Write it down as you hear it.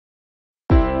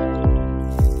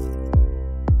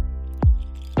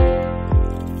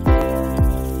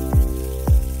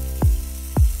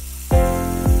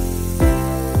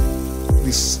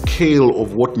scale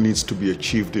of what needs to be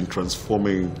achieved in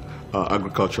transforming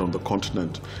agriculture on the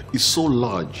continent is so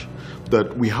large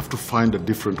that we have to find a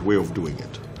different way of doing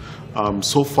it.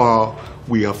 So far,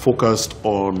 we are focused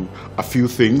on a few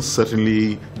things,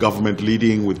 certainly government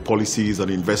leading with policies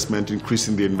and investment,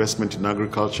 increasing the investment in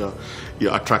agriculture,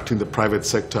 attracting the private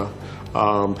sector,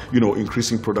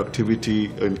 increasing productivity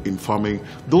in farming.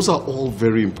 Those are all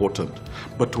very important.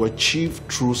 But to achieve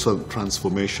true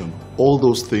transformation, all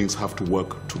those things have to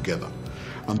work together.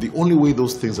 And the only way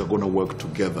those things are going to work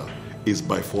together is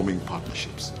by forming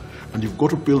partnerships. And you've got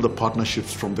to build the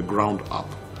partnerships from the ground up.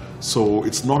 So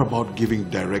it's not about giving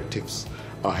directives.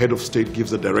 A head of state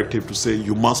gives a directive to say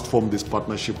you must form this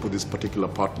partnership with this particular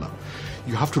partner.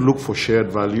 You have to look for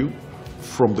shared value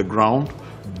from the ground,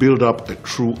 build up a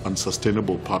true and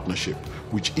sustainable partnership,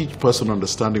 which each person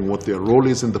understanding what their role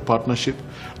is in the partnership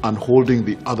and holding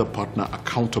the other partner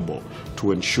accountable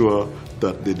to ensure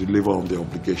that they deliver on their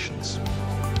obligations.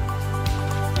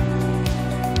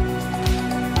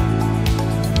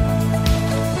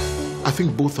 I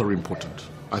think both are important.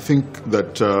 I think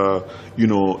that,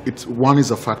 one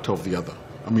is a factor of the other.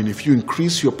 I mean, if you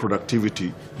increase your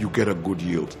productivity, you get a good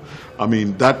yield. I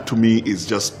mean, that to me is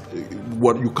just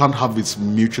what you can't have is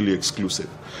mutually exclusive.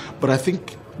 But I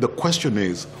think the question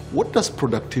is, what does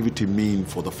productivity mean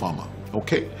for the farmer?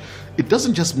 Okay? It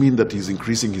doesn't just mean that he's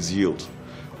increasing his yield.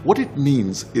 What it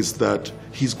means is that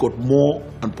he's got more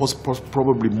and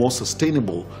probably more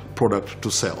sustainable product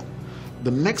to sell.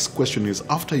 The next question is,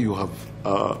 after you have,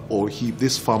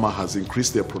 this farmer has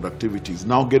increased their productivity, is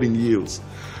now getting yields,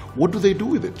 what do they do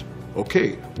with it?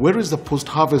 Okay, where is the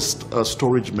post-harvest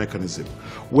storage mechanism?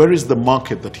 Where is the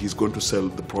market that he's going to sell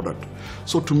the product?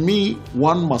 So to me,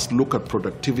 one must look at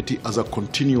productivity as a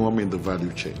continuum in the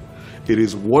value chain. It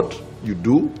is what you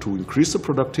do to increase the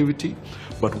productivity,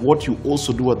 but what you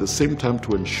also do at the same time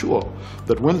to ensure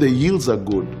that when the yields are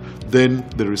good, then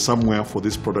there is somewhere for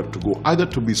this product to go, either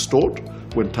to be stored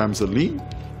when times are lean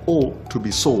or to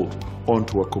be sold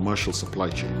onto a commercial supply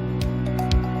chain.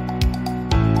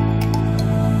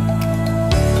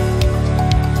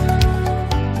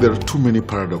 There are too many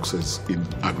paradoxes in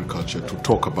agriculture to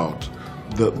talk about.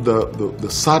 The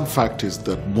sad fact is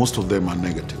that most of them are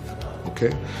negative.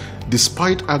 Okay?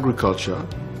 Despite agriculture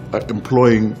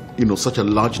employing such a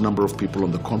large number of people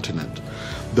on the continent,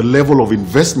 the level of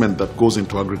investment that goes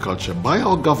into agriculture by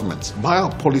our governments, by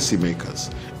our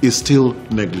policymakers, is still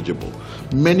negligible.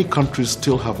 Many countries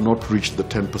still have not reached the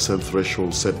 10%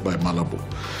 threshold set by Malabo.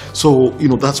 So,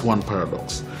 that's one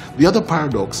paradox. The other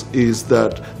paradox is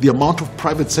that the amount of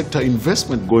private sector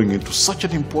investment going into such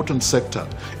an important sector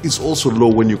is also low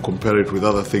when you compare it with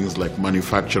other things like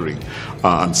manufacturing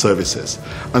and services.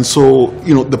 And so,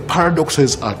 the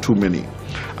paradoxes are too many.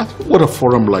 I think what a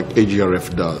forum like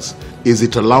AGRF does is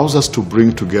it allows us to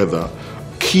bring together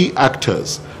key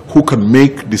actors who can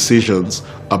make decisions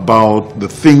about the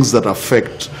things that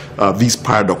affect these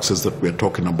paradoxes that we're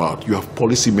talking about. You have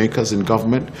policymakers in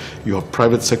government, you have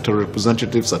private sector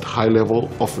representatives at high level,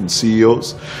 often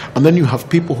CEOs, and then you have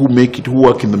people who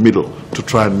work in the middle to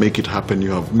try and make it happen.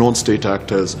 You have non-state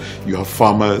actors, you have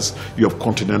farmers, you have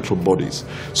continental bodies.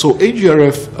 So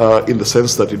AGRF, in the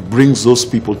sense that it brings those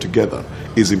people together,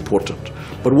 is important.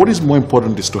 But what is more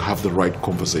important is to have the right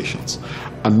conversations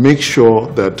and make sure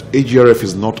that AGRF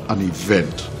is not an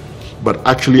event, but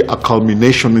actually a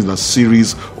culmination in a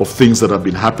series of things that have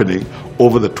been happening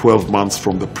over the 12 months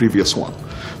from the previous one.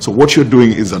 So what you're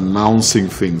doing is announcing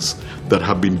things that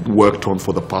have been worked on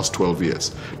for the past 12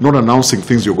 years, not announcing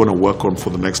things you're going to work on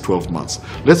for the next 12 months.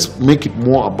 Let's make it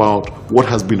more about what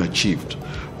has been achieved.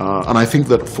 And I think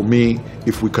that for me,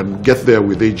 if we can get there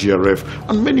with AGRF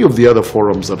and many of the other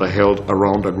forums that are held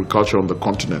around agriculture on the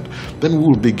continent, then we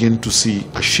will begin to see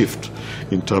a shift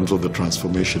in terms of the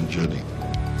transformation journey.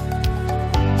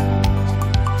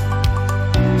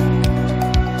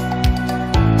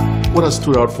 What has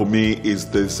stood out for me is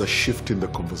there's a shift in the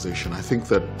conversation. I think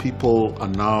that people are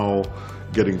now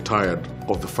getting tired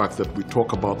of the fact that we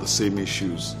talk about the same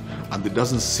issues and there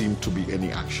doesn't seem to be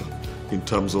any action in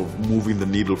terms of moving the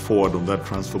needle forward on that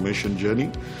transformation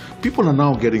journey. People are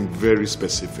now getting very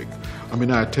specific. I mean,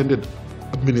 I attended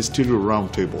a ministerial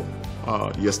roundtable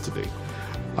yesterday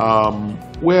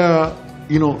where,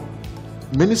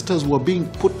 ministers were being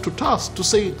put to task to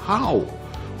say how.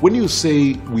 When you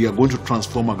say we are going to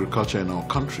transform agriculture in our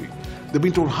country, they've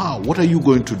been told how. What are you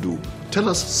going to do? Tell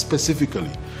us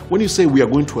specifically. When you say we are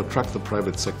going to attract the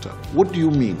private sector, what do you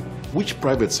mean? Which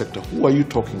private sector? Who are you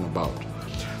talking about?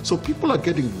 So people are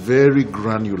getting very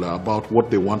granular about what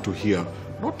they want to hear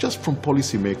not just from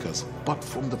policymakers, but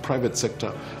from the private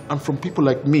sector and from people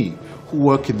like me who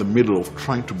work in the middle of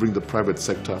trying to bring the private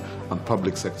sector and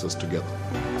public sectors together.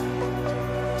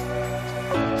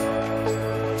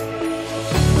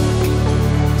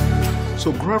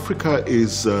 So GrowAfrica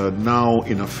is now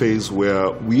in a phase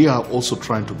where we are also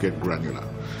trying to get granular.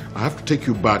 I have to take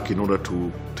you back in order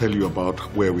to tell you about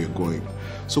where we are going.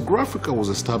 So GrowAfrica was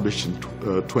established in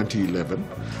 2011,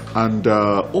 and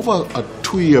over a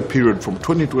 2-year period from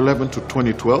 2011 to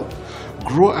 2012,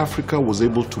 GrowAfrica was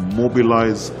able to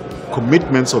mobilize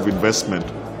commitments of investment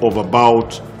of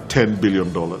about $10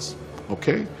 billion.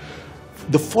 Okay?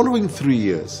 The following 3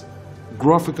 years,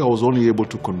 GrowAfrica was only able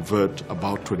to convert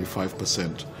about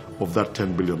 25% of that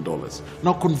 $10 billion.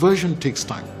 Now, conversion takes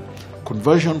time.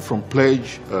 Conversion from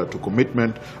pledge to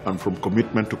commitment and from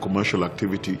commitment to commercial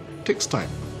activity takes time,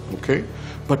 okay?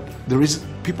 But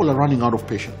people are running out of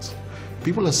patience.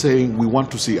 People are saying, we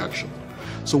want to see action.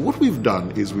 So what we've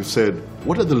done is we've said,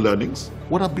 what are the learnings?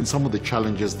 What have been some of the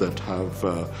challenges that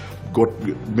have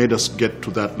made us get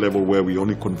to that level where we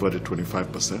only converted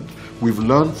 25%? We've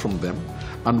learned from them,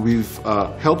 and we've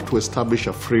helped to establish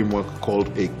a framework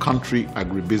called a Country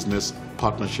Agribusiness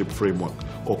Partnership Framework,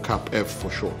 or CAPF for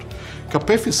short.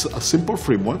 CAPF is a simple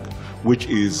framework which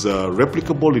is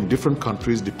replicable in different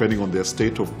countries depending on their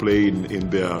state of play in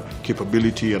their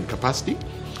capability and capacity.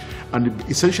 And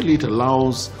essentially it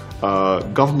allows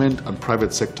government and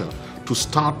private sector to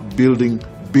start building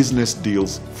business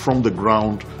deals from the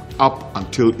ground up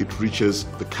until it reaches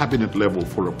the cabinet level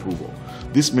for approval.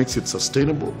 This makes it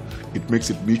sustainable, it makes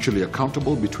it mutually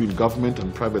accountable between government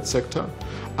and private sector,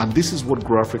 and this is what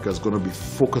GrowAfrica is going to be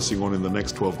focusing on in the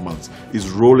next 12 months, is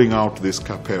rolling out this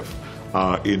CAPF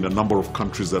in a number of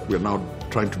countries that we are now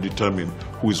trying to determine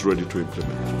who is ready to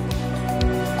implement.